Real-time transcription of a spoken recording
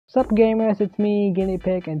Sup gamers, it's me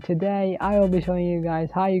GinePik, and today I will be showing you guys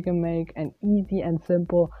how you can make an easy and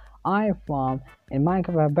simple iron farm in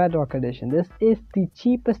Minecraft Bedrock edition. This is the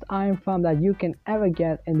cheapest iron farm that you can ever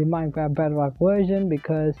get in the Minecraft Bedrock version,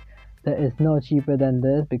 because there is no cheaper than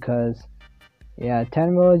this, because yeah,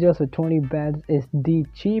 10 villagers with 20 beds is the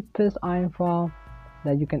cheapest iron farm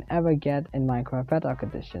that you can ever get in Minecraft Bedrock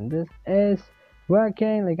edition. This is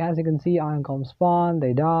working. Like, as you can see, iron golems spawn,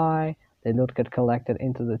 they die, they don't get collected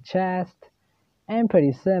into the chest, and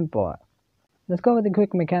pretty simple. Let's go with the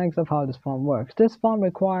quick mechanics of how this farm works. This farm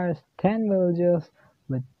requires 10 villagers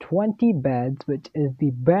with 20 beds, which is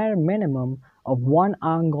the bare minimum of one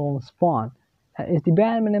iron golem spawn. That is the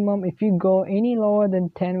bare minimum. If you go any lower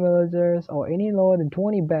than 10 villagers or any lower than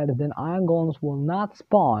 20 beds, then iron golems will not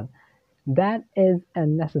spawn. That is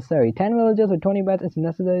unnecessary. 10 villagers with 20 beds is a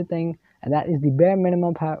necessary thing, and that is the bare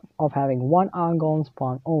minimum of having one iron golem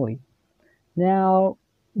spawn only. Now,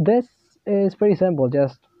 this is pretty simple.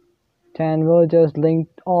 Just 10 villagers, link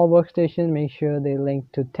all workstations, make sure they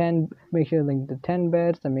link to 10, make sure link to 10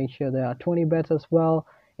 beds, and make sure there are 20 beds as well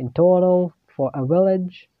in total for a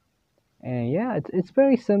village. And yeah, it's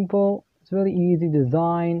very simple. It's really easy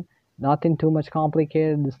design. Nothing too much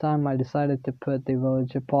complicated. This time I decided to put the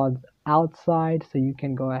villager pods outside, so you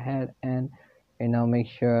can go ahead and make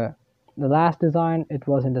sure. The last design, it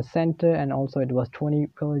was in the center, and also it was 20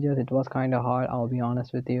 villagers. It was kind of hard, I'll be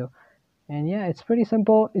honest with you. And yeah, it's pretty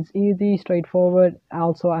simple. It's easy, straightforward.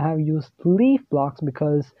 Also, I have used leaf blocks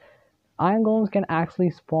because iron golems can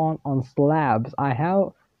actually spawn on slabs.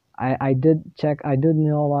 I did check. I did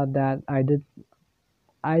know about that. I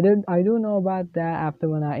do know about that. After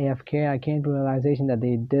when I AFK, I came to the realization that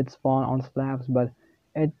they did spawn on slabs, but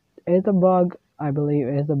it is a bug. I believe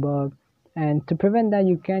it is a bug. And to prevent that,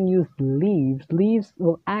 you can use leaves. Leaves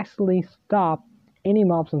will actually stop any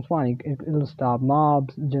mobs from spawning. It'll stop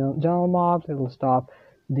mobs, general mobs. It'll stop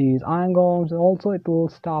these iron golems. Also, it will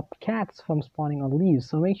stop cats from spawning on leaves.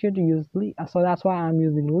 So make sure to use leaves. So that's why I'm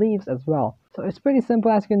using leaves as well. So it's pretty simple.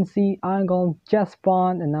 As you can see, iron golem just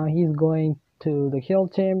spawned, and now he's going to the kill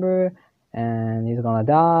chamber, and he's gonna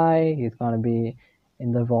die. He's gonna be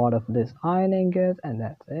in the vault of this iron ingot, and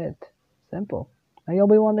that's it. Simple. Now you'll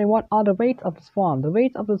be wondering, what are the weights of this farm? The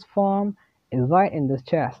weight of this farm is right in this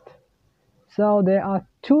chest. So there are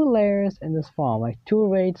two layers in this farm, like two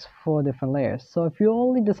rates for different layers. So if you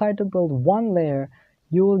only decide to build one layer,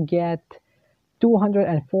 you will get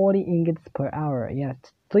 240 ingots per hour. Yeah,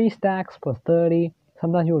 3 stacks plus 30.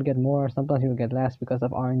 Sometimes you will get more, sometimes you will get less because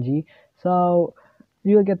of RNG. So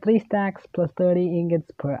you will get 3 stacks plus 30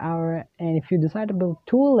 ingots per hour. And if you decide to build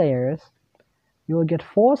 2 layers, you will get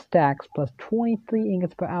 4 stacks plus 23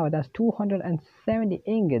 ingots per hour. That's 270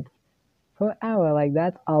 ingots per hour. Like,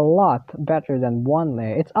 that's a lot better than one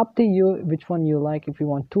layer. It's up to you which one you like. If you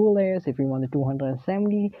want 2 layers, if you want the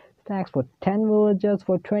 270 stacks for 10 villagers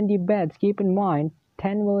for 20 beds. Keep in mind,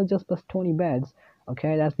 10 villagers plus 20 beds.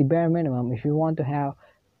 Okay, that's the bare minimum. If you want to have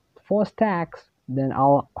 4 stacks, then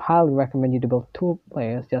I'll highly recommend you to build 2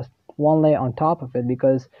 layers, just 1 layer on top of it,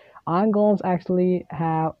 because iron golems actually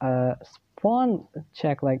have a spawn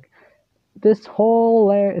check. Like, this whole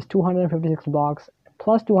layer is 256 blocks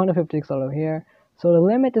plus 256 over here, so the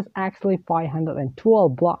limit is actually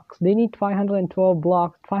 512 blocks. They need 512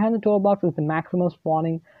 blocks. 512 blocks is the maximum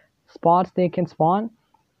spawning spots they can spawn,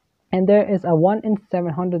 and there is a 1 in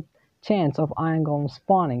 700 chance of iron golem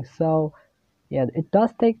spawning. So yeah, it does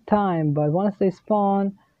take time, but once they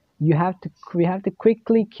spawn, we have to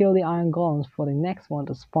quickly kill the iron golems for the next one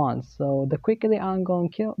to spawn. So the quicker the iron golem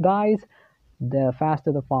dies, the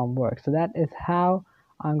faster the farm works. So that is how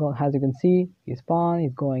iron golem, as you can see, he spawned,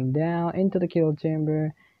 he's going down into the kill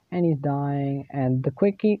chamber, and he's dying. And the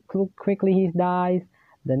quickly he dies,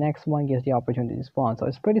 the next one gets the opportunity to spawn. So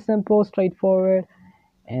it's pretty simple, straightforward.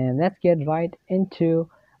 And let's get right into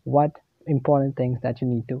what important things that you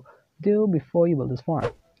need to do before you build this farm.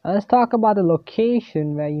 Now let's talk about the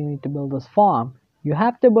location where you need to build this farm. You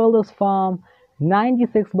have to build this farm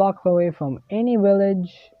 96 blocks away from any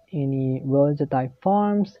village, any villager type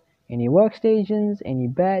farms, any workstations, any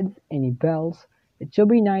beds, any bells. It should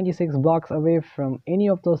be 96 blocks away from any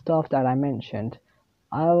of those stuff that I mentioned.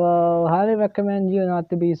 I will highly recommend you not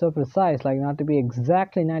to be so precise, like not to be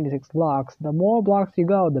exactly 96 blocks. The more blocks you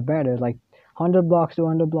go, the better. Like 100 blocks,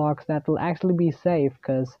 200 blocks, that will actually be safe,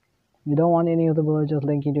 because you don't want any of the villagers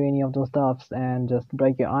linking to any of those stuffs and just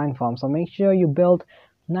break your iron farm. So make sure you build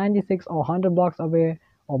 96 or 100 blocks away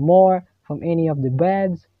or more from any of the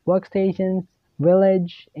beds, workstations,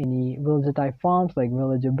 village, any villager type farms like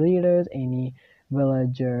villager breeders, any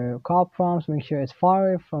villager crop farms. Make sure it's far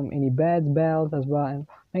away from any beds, bells as well, and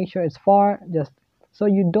make sure it's far, just so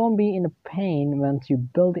you don't be in a pain once you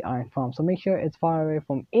build the iron farm. So make sure it's far away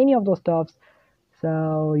from any of those stuffs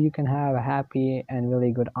so you can have a happy and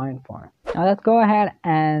really good iron farm. Now let's go ahead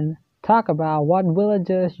and talk about what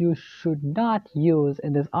villagers you should not use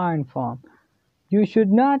in this iron farm. You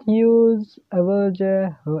should not use a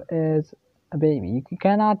villager who is a baby. You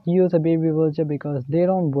cannot use a baby villager because they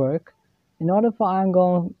don't work. In order for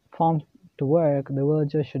iron farms to work, the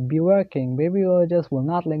villagers should be working. Baby villagers will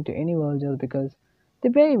not link to any villagers because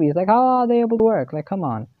they're babies. Like, how are they able to work? Like, come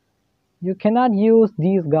on. You cannot use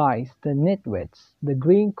these guys, the nitwits, the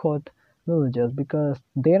green coat villagers, because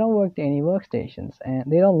they don't work to any workstations and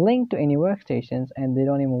they don't link to any workstations and they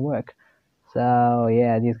don't even work. So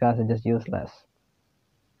yeah, these guys are just useless.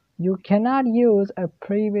 You cannot use a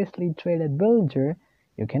previously traded villager.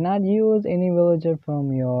 You cannot use any villager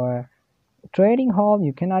from your trading hall.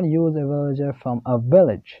 You cannot use a villager from a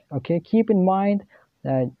village. Okay, keep in mind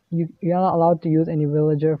that you're not allowed to use any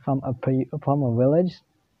villager from a village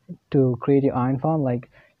to create your iron farm.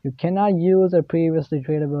 Like, you cannot use a previously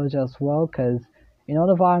traded villager as well, because in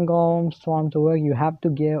order for iron golem farm to work, you have to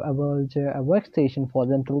give a villager a workstation for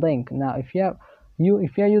them to link. Now if you're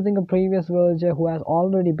using a previous villager who has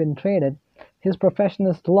already been traded, his profession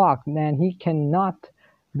is locked and he cannot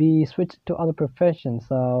be switched to other professions,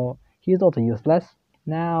 so he's also useless.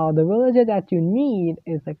 Now the villager that you need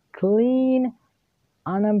is a clean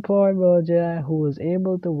unemployed villager who is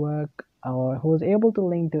able to work or who is able to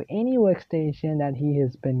link to any workstation that he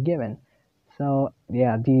has been given. So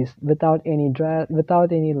yeah, these without any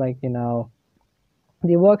like, you know,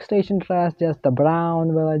 the workstation trash, just the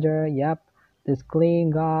brown villager. Yep, this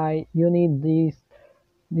clean guy. You need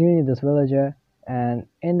this villager, and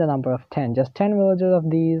in the number of 10, just 10 villagers of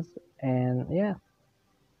these, and yeah,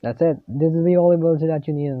 that's it. This is the only villager that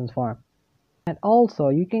you need in this farm. And also,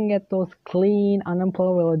 you can get those clean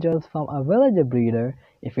unemployed villagers from a villager breeder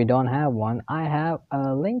if you don't have one. I have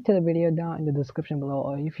a link to the video down in the description below,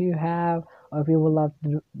 or if you have, or if you would love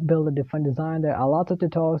to build a different design, there are lots of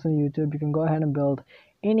tutorials on YouTube. You can go ahead and build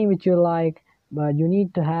any which you like, but you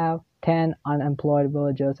need to have 10 unemployed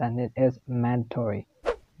villagers and it is mandatory.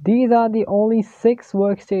 These are the only 6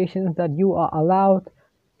 workstations that you are allowed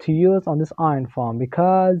to use on this iron farm,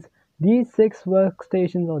 because these 6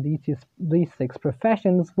 workstations or these 6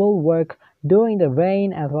 professions will work during the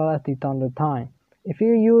rain as well as the thunder time. If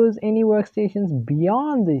you use any workstations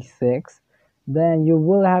beyond these 6, then you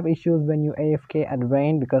will have issues when you AFK at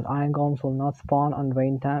rain, because iron golems will not spawn on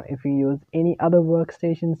rain time if you use any other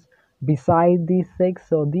workstations beside these 6.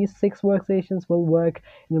 So these 6 workstations will work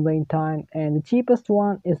in the rain time, and the cheapest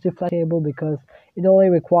one is the flat table because it only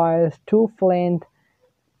requires 2 flint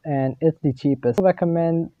and it's the cheapest. I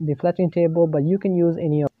recommend the fletching table, but you can use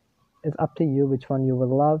any of it. It's up to you which one you would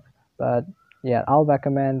love, but yeah, I'll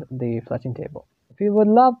recommend the fletching table. If you would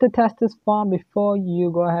love to test this farm before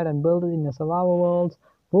you go ahead and build it in your survival worlds,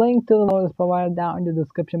 link to the node is provided down in the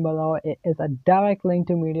description below. It is a direct link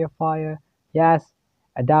to Mediafire. Yes,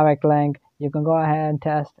 a direct link. You can go ahead and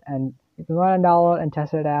test, and you can go ahead and download and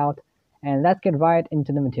test it out. And let's get right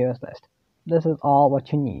into the materials list. This is all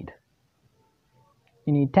what you need.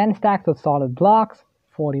 You need 10 stacks of solid blocks,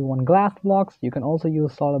 41 glass blocks. You can also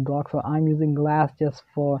use solid blocks, so I'm using glass just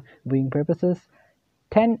for viewing purposes.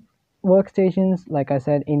 10 workstations, like I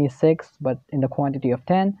said, any 6, but in the quantity of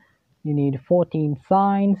 10. You need 14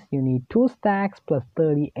 signs. You need 2 stacks plus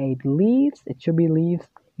 38 leaves. It should be leaves.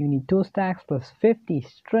 You need 2 stacks plus 50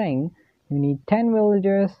 string. You need 10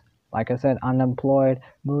 villagers. Like I said, unemployed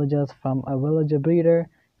villagers from a villager breeder.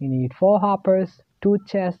 You need 4 hoppers, 2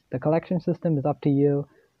 chests. The collection system is up to you.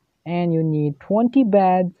 And you need 20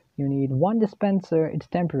 beds. You need 1 dispenser. It's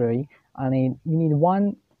temporary. You need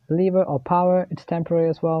 1 lever or power. It's temporary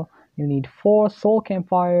as well. You need 4 soul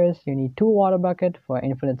campfires. You need 2 water bucket for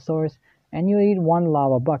infinite source. And you need 1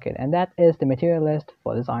 lava bucket. And that is the material list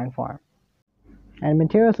for this iron farm. And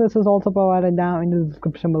materials list is also provided down in the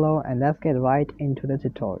description below. And let's get right into the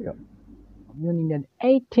tutorial. You need an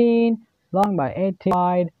 18 long by 18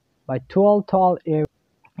 wide by 12 tall area.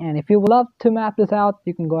 And if you would love to map this out,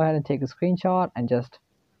 you can go ahead and take a screenshot and just,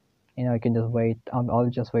 you know, you can just wait. I'll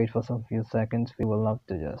just wait for some few seconds. We would love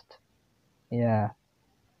to just, yeah.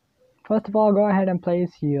 First of all, go ahead and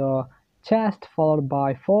place your chest followed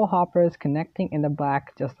by 4 hoppers connecting in the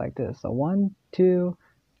back just like this. So 1, 2,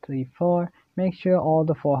 3, 4. Make sure all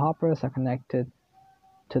the 4 hoppers are connected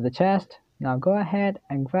to the chest. Now go ahead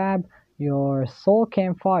and grab your soul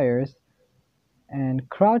campfires and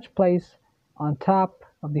crouch place on top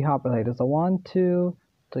of the hopper later. So 1, 2,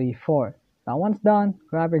 3, 4. Now once done,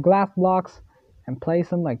 grab your glass blocks and place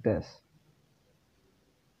them like this.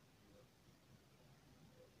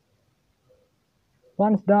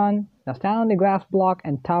 Once done, now stand on the grass block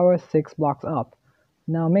and tower 6 blocks up.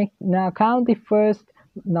 Now count the first.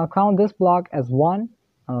 Now count this block as 1.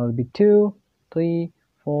 It'll be 2, 3,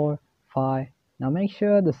 4, 5. Now make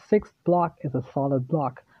sure the 6th block is a solid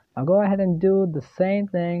block. Now go ahead and do the same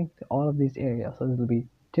thing to all of these areas. So this will be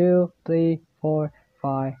 2, 3, 4,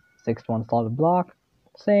 5, 6th one solid block.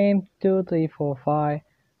 Same 2, 3, 4, 5,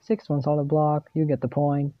 6th one solid block. You get the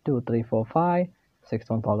point. 2, 3, 4, 5, 6th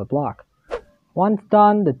one solid block. Once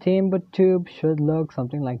done, the chamber tube should look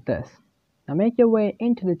something like this. Now make your way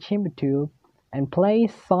into the chamber tube and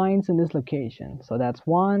place signs in this location. So that's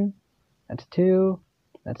 1, that's 2,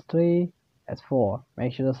 that's 3, that's 4.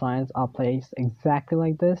 Make sure the signs are placed exactly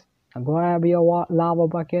like this. Now grab your lava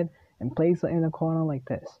bucket and place it in the corner like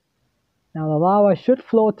this. Now the lava should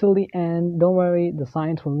flow till the end. Don't worry, the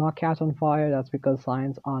signs will not catch on fire. That's because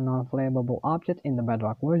signs are non-flammable objects in the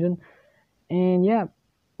Bedrock version. And yeah,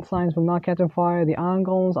 signs will not catch on fire. The iron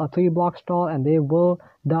golems are 3 blocks tall and they will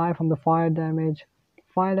die from the fire damage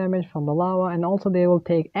from the lava, and also they will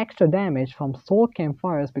take extra damage from soul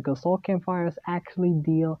campfires because soul campfires actually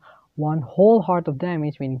deal 1 whole heart of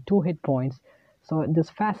damage, meaning 2 hit points. So this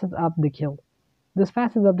fastens up the kill.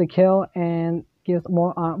 And gives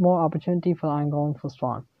more opportunity for iron golems to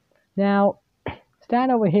spawn. Now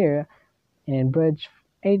stand over here and bridge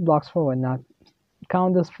 8 blocks forward. Now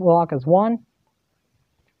count this block as 1.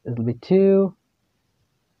 This will be 2.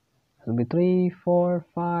 This will be 3, 4,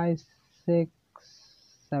 5, 6,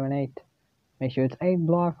 7, 8. Make sure it's 8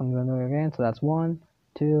 blocks. I'm going to do it again. So that's 1,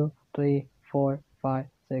 2, 3, 4, 5,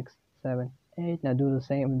 6, 7, 8. Now do the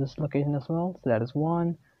same in this location as well. So that is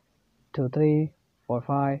 1, 2, 3, 4,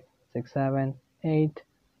 5, 6, 7, 8.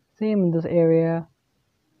 Same in this area.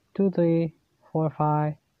 2, 3, 4,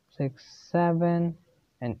 5, 6, 7,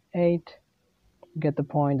 and 8. Get the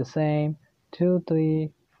point the same. 2, 3,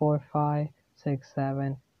 4, 5, 6,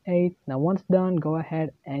 7, 8. Now once done, go ahead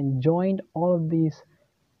and join all of these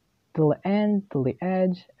till the end, till the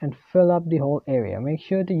edge, and fill up the whole area. Make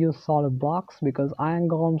sure to use solid blocks because iron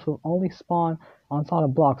golems will only spawn on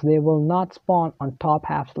solid blocks. They will not spawn on top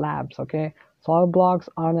half slabs, okay? Solid blocks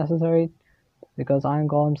are necessary because iron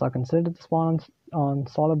golems are considered to spawn on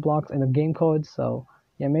solid blocks in the game code. So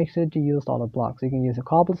yeah, make sure to use solid blocks. You can use a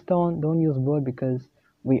cobblestone. Don't use wood because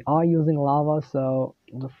we are using lava, so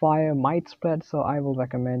the fire might spread. So I will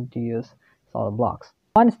recommend to use solid blocks.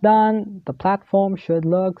 Once done, the platform should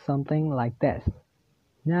look something like this.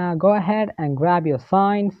 Now go ahead and grab your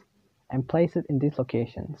signs and place it in this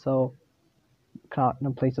location. So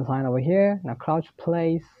now place the sign over here. Now crouch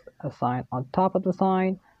place a sign on top of the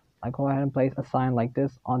sign. Now go ahead and place a sign like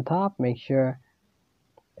this on top. Make sure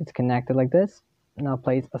it's connected like this. Now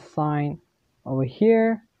place a sign over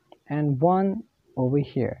here and one over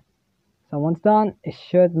here. So once done, it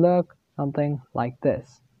should look something like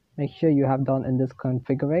this. Make sure you have done in this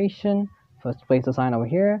configuration. First place the sign over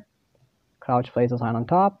here, crouch place the sign on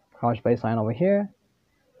top, crouch place sign over here,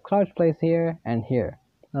 crouch place here and here.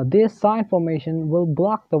 Now this sign formation will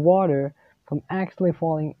block the water from actually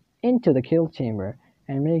falling into the kill chamber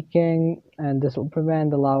and this will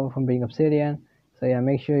prevent the lava from being obsidian. So yeah,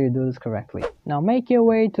 make sure you do this correctly. Now make your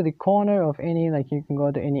way to the corner of any, like you can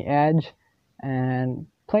go to any edge and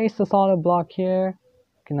place the solid block here.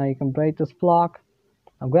 Okay, now you can break this block.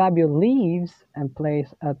 Now grab your leaves and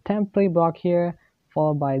place a temporary block here,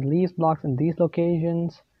 followed by leaves blocks in these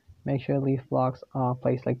locations. Make sure leaf blocks are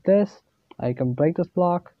placed like this. Now you can break this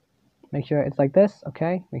block. Make sure it's like this,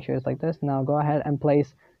 okay? Make sure it's like this. Now go ahead and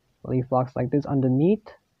place leaf blocks like this underneath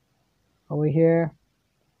over here.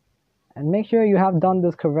 And make sure you have done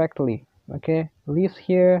this correctly, okay? Leaves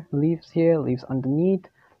here, leaves underneath,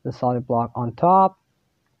 the solid block on top.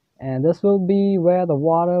 And this will be where the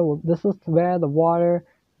water will, this is where the water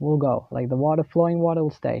will go, like the water, flowing water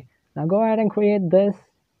will stay. Now go ahead and create this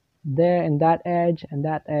there in that edge and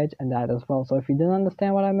that edge and that as well. So if you didn't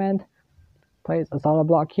understand what I meant, place a solid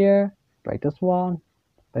block here, break this one,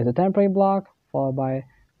 place a temporary block, followed by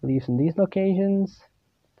leaves in these locations,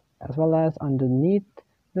 as well as underneath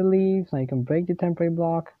the leaves. Now you can break the temporary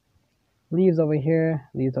block, leaves over here,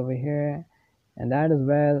 and that is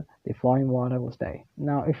where the flowing water will stay.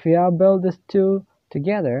 Now if you are build this two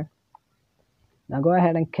together, now go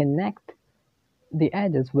ahead and connect the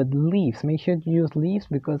edges with leaves. Make sure to use leaves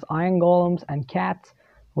because iron golems and cats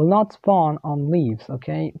will not spawn on leaves,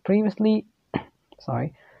 okay? Previously,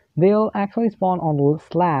 sorry, they'll actually spawn on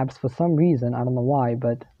slabs for some reason, I don't know why,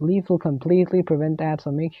 but leaves will completely prevent that,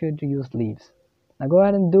 so make sure to use leaves. Now go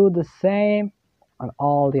ahead and do the same on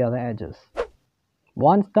all the other edges.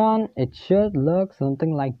 Once done, it should look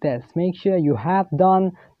something like this. Make sure you have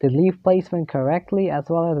done the leaf placement correctly as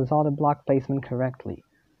well as the solid block placement correctly.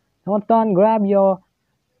 Once done, grab your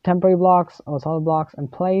temporary blocks or solid blocks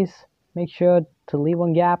and place. Make sure to leave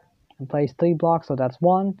one gap and place 3 blocks. So that's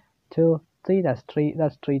 1, 2, 3. That's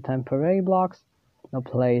three temporary blocks. Now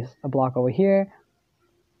place a block over here.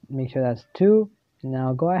 Make sure that's 2.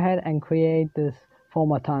 Now go ahead and create this 4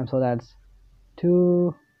 more times. So that's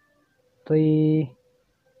 2, 3,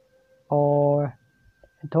 4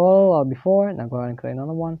 in total or before. Now go ahead and create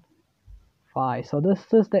another one. 5. So this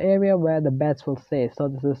is the area where the beds will stay. So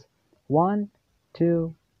this is 1,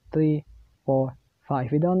 2, 3, 4, 5.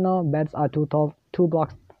 If you don't know, beds are two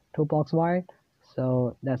blocks wide.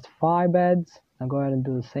 So that's 5 beds. Now go ahead and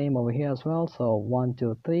do the same over here as well. So 1,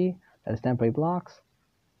 2, 3. That's temporary blocks.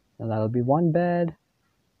 And that'll be 1 bed,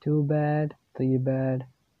 2 bed, 3 bed,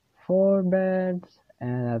 4 beds,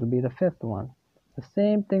 and that'll be the 5th one. The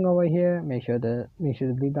same thing over here. Make sure to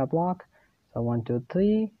leave that block. So 1, 2,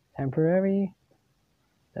 3. Temporary,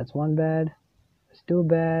 that's 1 bed, that's 2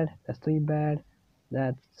 bed, that's 3 bed,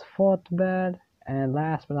 that's 4th bed, and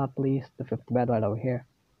last but not least, the 5th bed right over here.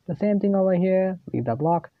 The same thing over here, leave that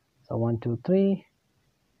block. So 1, 2, 3,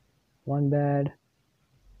 1 bed,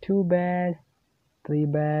 2 bed, 3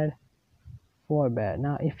 bed, 4 bed.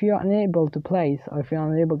 Now if you're unable to place, or if you're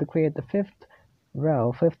unable to create the 5th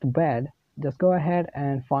row, 5th bed, just go ahead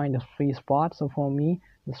and find a free spot. So for me,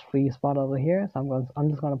 this free spot over here, so I'm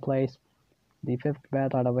just gonna place the 5th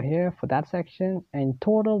bed right over here for that section. And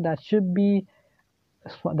total, that should be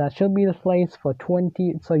the place for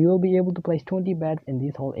 20. So you'll be able to place 20 beds in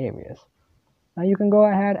these whole areas. Now you can go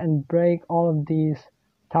ahead and break all of these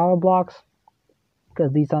tower blocks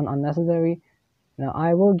because these are unnecessary. Now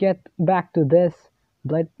I will get back to this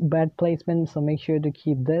bed placement, so make sure to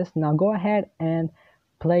keep this. Now go ahead and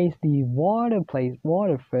place the water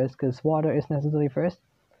first, because water is necessary first.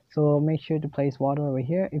 So make sure to place water over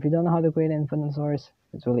here. If you don't know how to create an infinite source,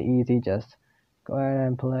 it's really easy. Just go ahead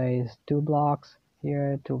and place 2 blocks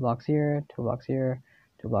here, 2 blocks here, 2 blocks here,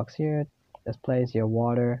 2 blocks here. Just place your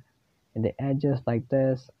water in the edges like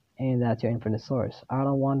this, and that's your infinite source. I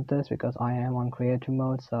don't want this because I am on creative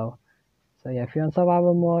mode. So yeah, if you're on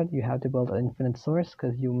survival mode, you have to build an infinite source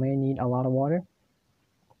because you may need a lot of water.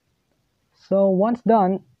 So once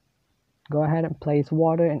done, go ahead and place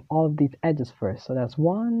water in all of these edges first. So that's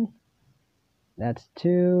 1, that's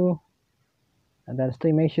 2, and that's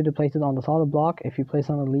 3. Make sure to place it on the solid block. If you place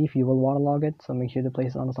it on a leaf, you will waterlog it, so make sure to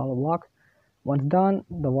place it on the solid block. Once done,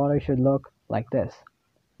 the water should look like this.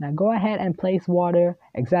 Now go ahead and place water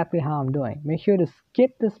exactly how I'm doing. Make sure to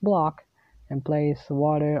skip this block and place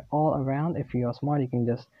water all around. If you are smart, you can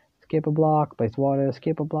just skip a block, place water,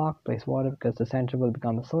 skip a block, place water, because the center will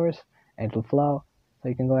become the source and it will flow. So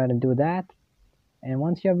you can go ahead and do that. And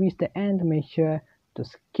once you have reached the end, make sure to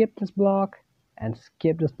skip this block and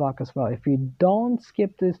skip this block as well. If you don't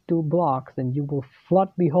skip these 2 blocks, then you will flood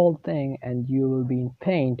the whole thing and you will be in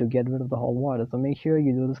pain to get rid of the whole water. So make sure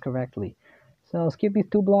you do this correctly. So skip these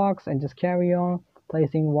 2 blocks and just carry on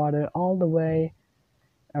placing water all the way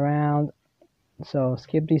around. So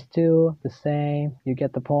skip these 2, the same, you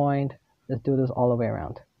get the point. Just do this all the way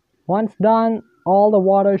around. Once done, all the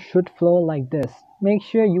water should flow like this. Make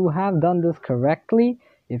sure you have done this correctly.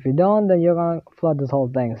 If you don't, then you're gonna flood this whole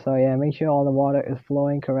thing. So yeah, make sure all the water is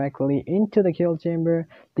flowing correctly into the kill chamber.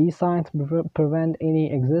 These signs prevent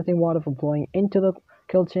any existing water from flowing into the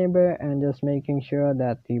kill chamber, and just making sure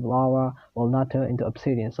that the lava will not turn into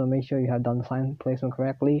obsidian. So make sure you have done the sign placement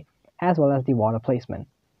correctly, as well as the water placement.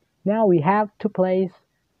 Now we have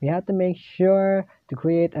to make sure to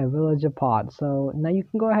create a villager pod. So now you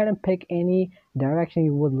can go ahead and pick any direction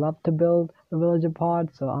you would love to build the villager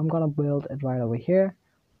pod. So I'm gonna build it right over here.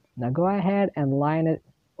 Now go ahead and line it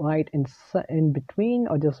right in between,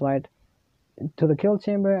 or just right to the kill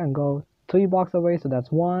chamber, and go 3 blocks away. So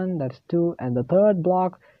that's 1, that's 2, and the 3rd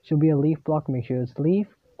block should be a leaf block. Make sure it's leaf.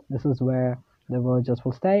 This is where the villagers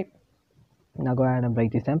will stay. Now go ahead and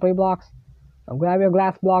break these temporary blocks. Now grab your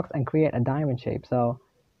glass blocks and create a diamond shape. So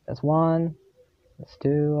that's 1, that's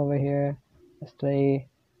 2 over here, that's 3,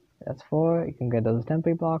 that's 4. You can get those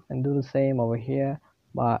temporary blocks and do the same over here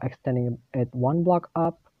by extending it 1 block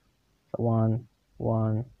up. So 1,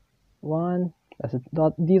 1, 1. That's it.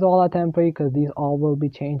 These all are temporary because these all will be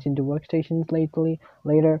changed into workstations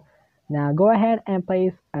later. Now go ahead and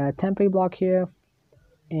place a temporary block here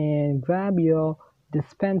and grab your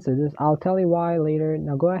dispenser. I'll tell you why later.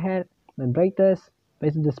 Now go ahead and break this,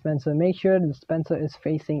 place the dispenser. Make sure the dispenser is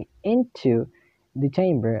facing into the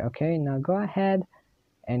chamber. Okay, now go ahead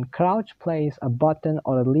and crouch place a button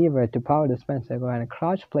or a lever to power the dispenser. Go ahead and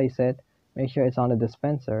crouch place it. make sure it's on the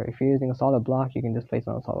dispenser. If you're using a solid block, you can just place it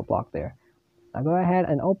on a solid block there. Now go ahead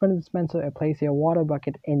and open the dispenser and place your water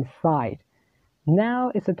bucket inside.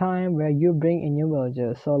 Now is the time where you bring in your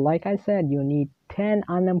villagers. So like I said, you need 10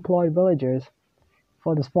 unemployed villagers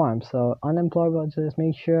for this farm. So unemployed villagers,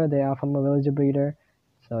 make sure they are from a villager breeder.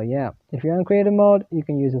 So yeah, if you're in creative mode, you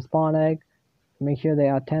can use a spawn egg. Make sure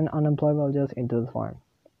there are 10 unemployed villagers into the farm.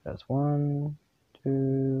 That's 1,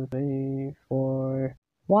 2, 3, 4.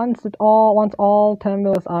 Once all 10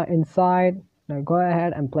 villagers are inside, now go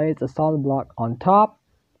ahead and place a solid block on top.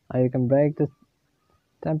 Now you can break this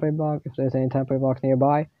temporary block if there's any temporary blocks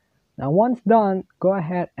nearby. Now once done, go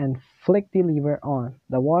ahead and flick the lever on.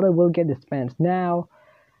 The water will get dispensed. Now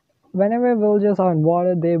whenever villagers are in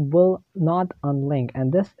water, they will not unlink,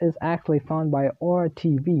 and this is actually found by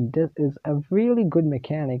RTV. This is a really good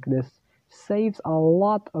mechanic. This saves a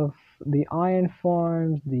lot of the iron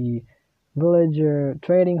farms, the villager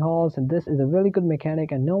trading halls, and this is a really good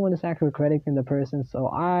mechanic, and no one is actually crediting the person. So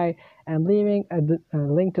I am leaving a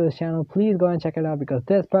link to his channel. Please go and check it out, because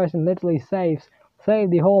this person literally saved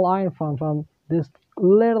the whole iron farm from this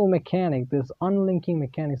little mechanic, this unlinking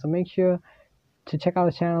mechanic. So make sure to check out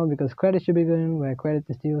his channel, because credit should be given where credit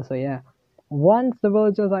is due. So yeah, once the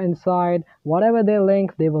villagers are inside, whatever they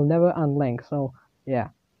link, they will never unlink. So yeah,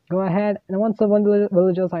 go ahead, and once the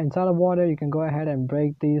villagers are inside of water, you can go ahead and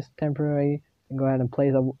break these temporary, and go ahead and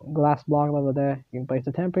place a glass block over there. You can place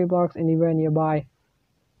the temporary blocks anywhere nearby.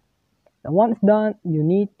 And once done, you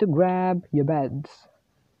need to grab your beds.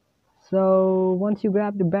 So once you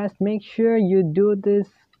grab the beds, make sure you do this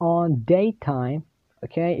on daytime.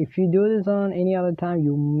 Okay, if you do this on any other time,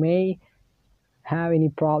 you may have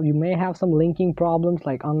you may have some linking problems,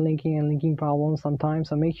 like unlinking and linking problems sometimes.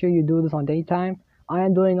 So make sure you do this on daytime. I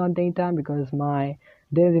am doing on daytime because the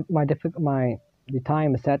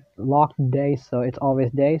time is set locked day, so it's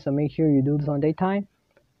always day. So make sure you do this on daytime.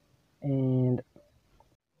 And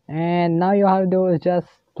now you have to do is just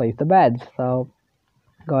place the beds. So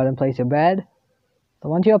go ahead and place your bed. So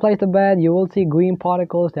once you have placed the bed, you will see green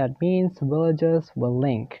particles. That means villagers will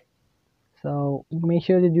link. So make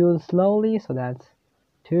sure to do it slowly. So that's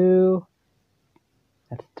 2,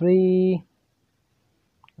 that's 3,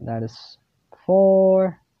 that is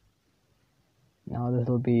 4. Now this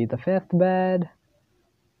will be the 5th bed.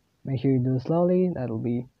 Make sure you do it slowly. That will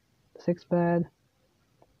be the 6th bed.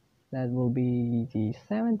 That will be the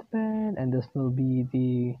 7th bed, and this will be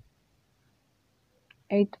the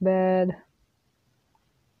 8th bed.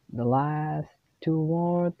 The last 2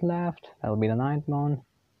 more left. That will be the 9th one.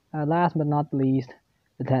 Last but not least,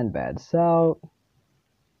 the 10th bed. So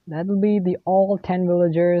that will be the all 10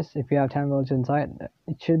 villagers. If you have 10 villagers inside,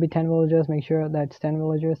 it should be 10 villagers. Make sure that's 10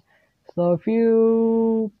 villagers. So if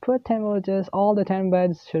you put 10 villagers, all the 10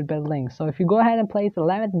 beds should be linked. So if you go ahead and place the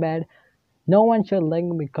 11th bed, no one should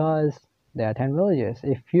link, because there are 10 villagers.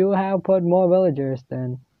 If you have put more villagers,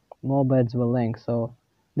 then more beds will link. So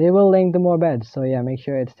they will link the more beds. So yeah, make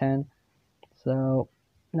sure it's 10. So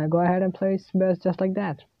now go ahead and place beds just like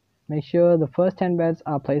that. Make sure the first 10 beds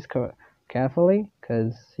are placed carefully,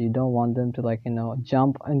 because you don't want them to, like,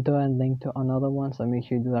 jump into and link to another one. So make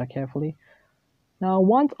sure you do that carefully. Now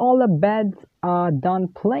once all the beds are done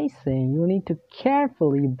placing, you need to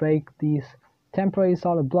carefully break these temporary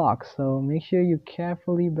solid blocks. So make sure you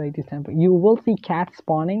carefully break these temporary. You will see cats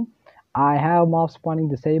spawning. I have mob spawning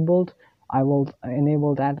disabled. I will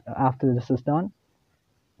enable that after this is done.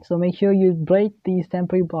 So make sure you break these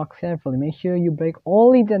temporary blocks carefully. Make sure you break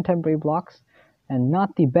only the temporary blocks and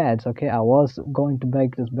not the beds. Okay, I was going to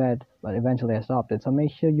break this bed, but eventually I stopped it. So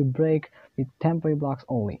make sure you break the temporary blocks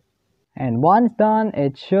only. And once done,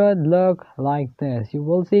 it should look like this. You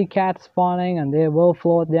will see cats spawning, and they will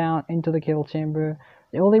float down into the kill chamber.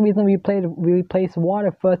 The only reason we place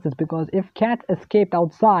water first is because if cats escaped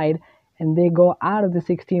outside and they go out of the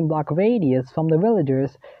 16 block radius from the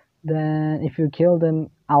villagers, then if you kill them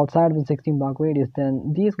outside of the 16 block radius,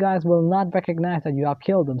 then these guys will not recognize that you have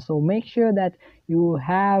killed them. So make sure that you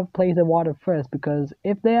have placed the water first, because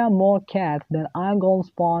if there are more cats, then iron golem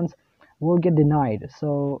spawns will get denied.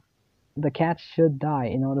 So the cats should die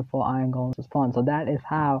in order for iron golems to spawn. So that is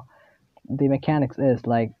how the mechanics is.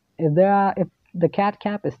 Like, if the cat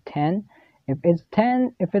cap is 10, if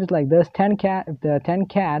it's like there's 10 cat, if there are 10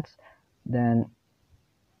 cats, then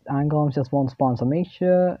iron golems just won't spawn. So make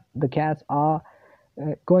sure the cats are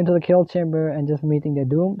going to the kill chamber and just meeting their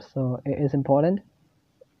doom. So it is important.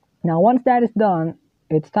 Now once that is done,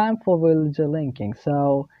 it's time for villager linking.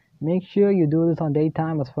 So make sure you do this on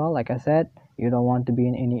daytime as well. Like I said, you don't want to be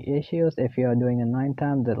in any issues. If you are doing it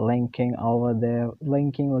nighttime, the linking over there,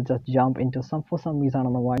 linking will just jump into for some reason, I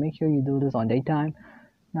don't know why. Make sure you do this on daytime.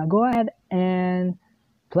 Now go ahead and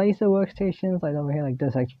place the workstations like over here like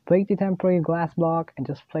this. Like break the temporary glass block and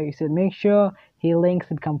just place it. Make sure he links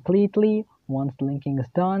it completely. Once the linking is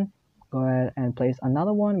done, go ahead and place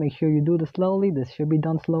another one. Make sure you do this slowly. This should be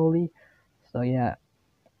done slowly. So yeah,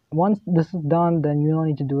 once this is done, then you don't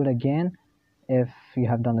need to do it again if you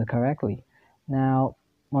have done it correctly. Now,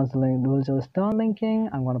 once the villager is done linking,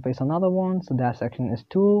 I'm going to place another one. So that section is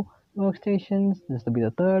 2 workstations. This will be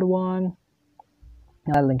the third one.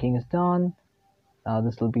 Now that linking is done.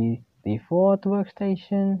 This will be the 4th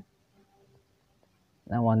workstation.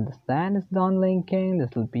 Now once that is done linking, this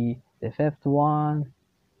will be the 5th one.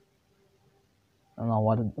 And now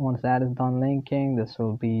once that is done linking, this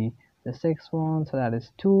will be the 6th one. So that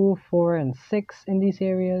is 2, 4, and 6 in these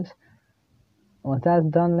areas. Once that's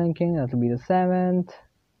done linking, that will be the 7th.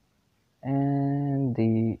 And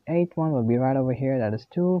the 8th one will be right over here. That is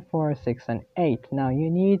 2, 4, 6, and 8. Now you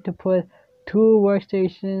need to put 2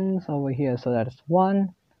 workstations over here. So that is 1.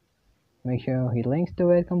 Make sure he links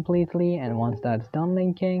to it completely, and once that's done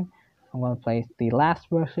linking, I'm going to place the last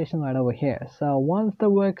workstation right over here. So once the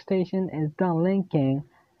workstation is done linking,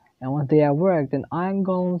 and once they have worked, then iron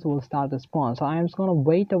golems will start to spawn. So I'm just going to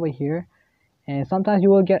wait over here, and sometimes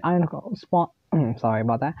you will get iron spawn. Sorry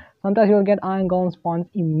about that. Sometimes you'll get iron golem spawns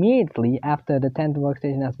immediately after the 10th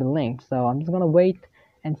workstation has been linked. So I'm just going to wait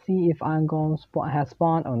and see if iron golem has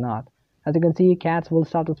spawned or not. As you can see, cats will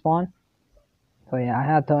start to spawn. So yeah, I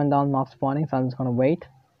have turned on mob spawning, so I'm just gonna wait.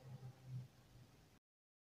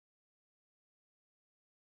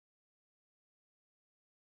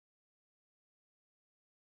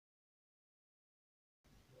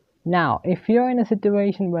 Now, if you're in a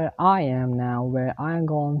situation where I am now, where iron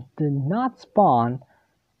golems did not spawn,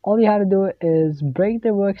 all you have to do is break the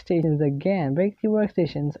workstations again, break the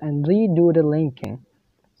workstations and redo the linking.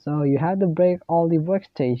 So you have to break all the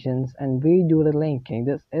workstations and redo the linking.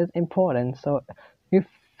 This is important. So if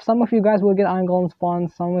some of you guys will get iron golem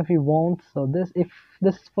spawns, some of you won't. So this is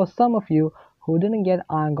for some of you who didn't get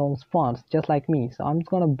iron golem spawns, just like me. So I'm just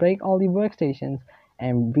gonna break all the workstations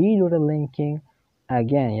and redo the linking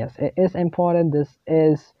again. Yes, it is important. This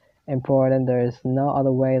is important. There is no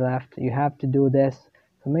other way left. You have to do this.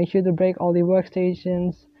 So make sure to break all the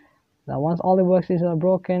workstations. Now once all the workstations are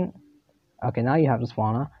broken, okay, now you have the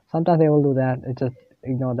spawner. Sometimes they will do that. It just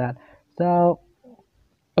ignore that. So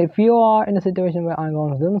if you are in a situation where iron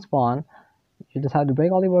golems didn't spawn, you just have to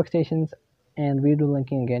break all the workstations and redo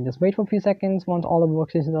linking again. Just wait for a few seconds once all the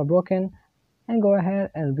workstations are broken, and go ahead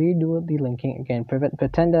and redo the linking again.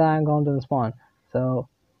 Pretend that iron golem didn't spawn. So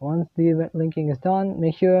once the linking is done,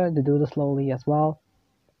 make sure to do this slowly as well.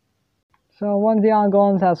 So once the iron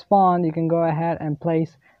golems have spawned, you can go ahead and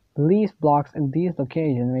place leaf blocks in these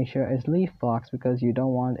locations. Make sure it's leaf blocks because you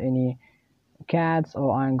don't want any cats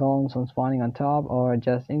or iron golems from spawning on top, or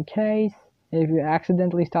just in case if you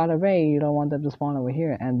accidentally start a raid, you don't want them to spawn over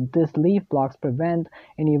here. And this leaf blocks prevent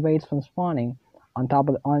any raids from spawning on top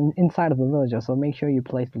of inside of the villager. So make sure you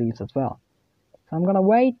place leaves as well. So I'm gonna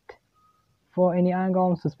wait for any iron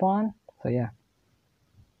golems to spawn. So yeah.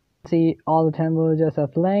 See, all the 10 villagers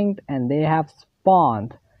have linked and they have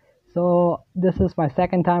spawned. So this is my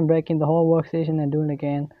second time breaking the whole workstation and doing it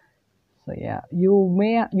again. So yeah, you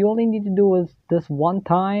only need to do is this one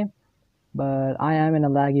time, but I am in a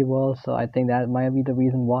laggy world, so I think that might be the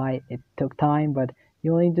reason why it took time. But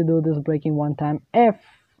you only need to do this breaking one time if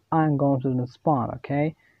I'm going to the spawn,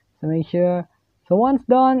 okay? So make sure. So once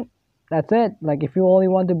done, that's it. Like if you only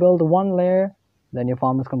want to build one layer, then your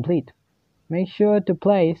farm is complete. Make sure to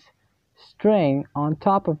place string on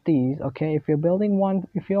top of these, okay? If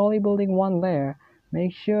you're only building one layer,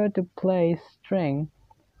 make sure to place string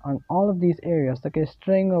on all of these areas. Okay,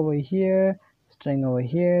 string over here, string over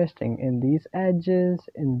here, string in these edges,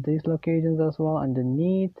 in these locations as well,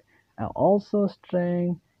 underneath, and also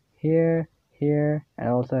string here, here, and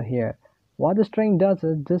also here. What the string does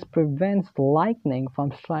is this prevents lightning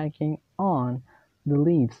from striking on the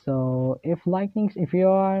leaves. So if you're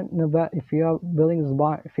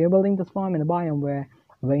building this farm in a biome where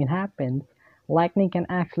rain happens, lightning can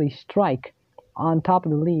actually strike on top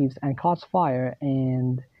of the leaves and cause fire,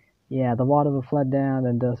 and yeah, the water will flood down,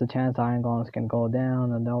 and there's a chance iron golems can go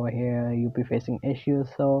down, and over here you'll be facing issues.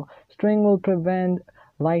 So lightning string will prevent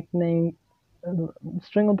lightning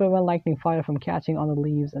fire from catching on the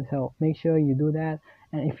leaves, and so make sure you do that.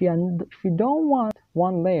 And if you don't want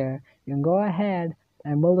one layer, you can go ahead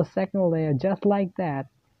and build a second layer just like that.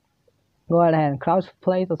 Go ahead and crouch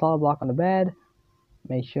place a solid block on the bed.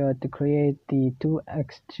 Make sure to create the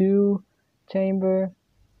 2x2 chamber,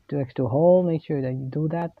 2x2 hole. Make sure that you do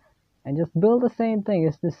that, and just build the same thing.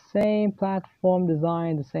 It's the same platform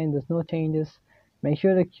design, the same. There's no changes. Make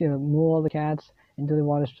sure to move all the cats into the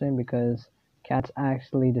water stream because cats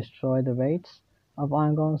actually destroy the rates of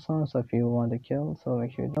iron golem spawns. So if you want to kill, so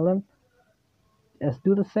make sure you kill them. Let's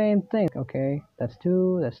do the same thing. Okay, that's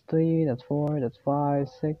 2, that's 3, that's 4, that's 5,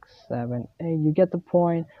 6, 7, 8. You get the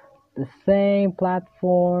point. The same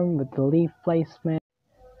platform with the leaf placement.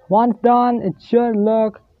 Once done, it should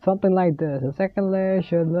look something like this. The second layer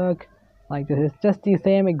should look like this. It's just the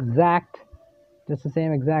same exact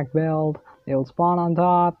build. They will spawn on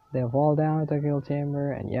top, they'll fall down to the kill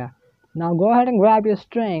chamber, and yeah. Now go ahead and grab your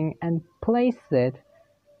string and place it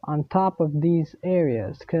on top of these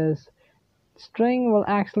areas, because string will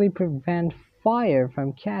actually prevent fire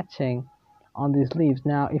from catching on these leaves.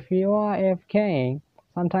 Now if you are AFKing,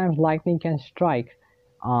 sometimes lightning can strike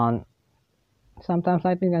on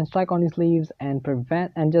these leaves and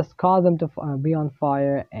prevent and just cause them to be on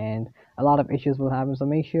fire, and a lot of issues will happen. So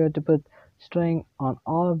make sure to put string on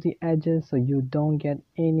all of the edges so you don't get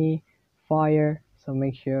any fire. So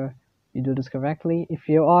make sure you do this correctly. If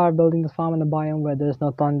you are building this farm in a biome where there's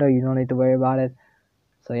no thunder, you don't need to worry about it.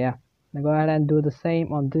 So yeah, now go ahead and do the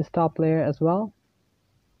same on this top layer as well.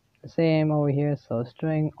 The same over here. So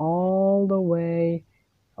string all the way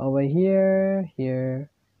over here,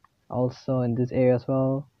 also in this area as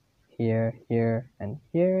well, here, and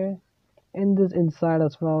here, in this inside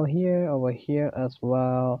as well, here, over here as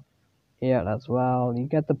well, here as well. You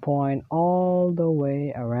get the point, all the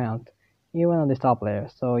way around, even on this top layer.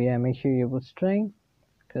 So yeah, make sure you put string,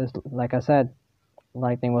 because like I said,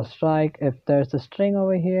 lightning will strike. If there's a string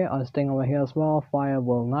over here or a string over here as well, fire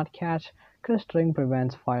will not catch, because string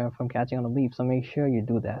prevents fire from catching on the leaf. So make sure you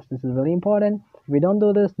do this. This is really important. If we don't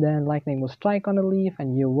do this, then lightning will strike on the leaf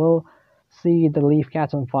and you will see the leaf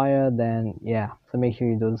catch on fire. Then yeah, so make sure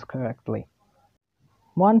you do this correctly.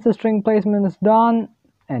 Once the string placement is done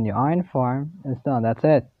and your iron farm is done, that's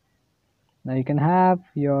it. Now you can have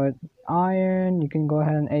your iron. You can go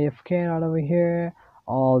ahead and AFK right over here.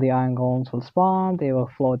 All the iron golems will spawn, they will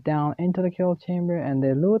float down into the kill chamber, and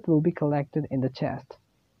their loot will be collected in the chest.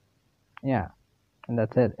 Yeah, and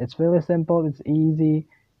that's it. It's really simple, it's easy.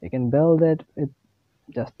 You can build it with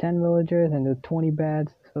just 10 villagers and do 20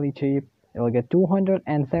 beds. It's really cheap. You will get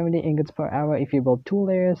 270 ingots per hour if you build 2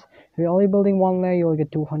 layers. If you're only building 1 layer, you will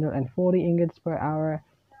get 240 ingots per hour.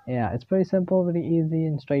 Yeah, it's pretty simple, really easy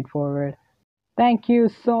and straightforward. Thank you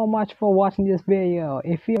so much for watching this video.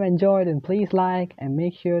 If you enjoyed it, please like and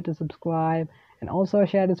make sure to subscribe, and also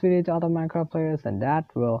share this video to other Minecraft players, and that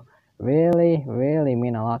will really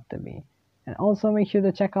mean a lot to me. And also make sure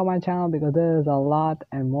to check out my channel because there is a lot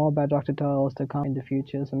and more Bedrock tutorials to come in the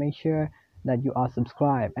future, so make sure that you are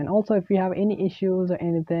subscribed. And also if you have any issues or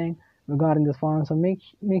anything regarding this farm, so make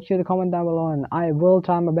sure to comment down below and I will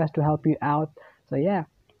try my best to help you out. So yeah,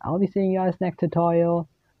 I'll be seeing you guys next tutorial.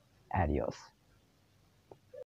 Adios.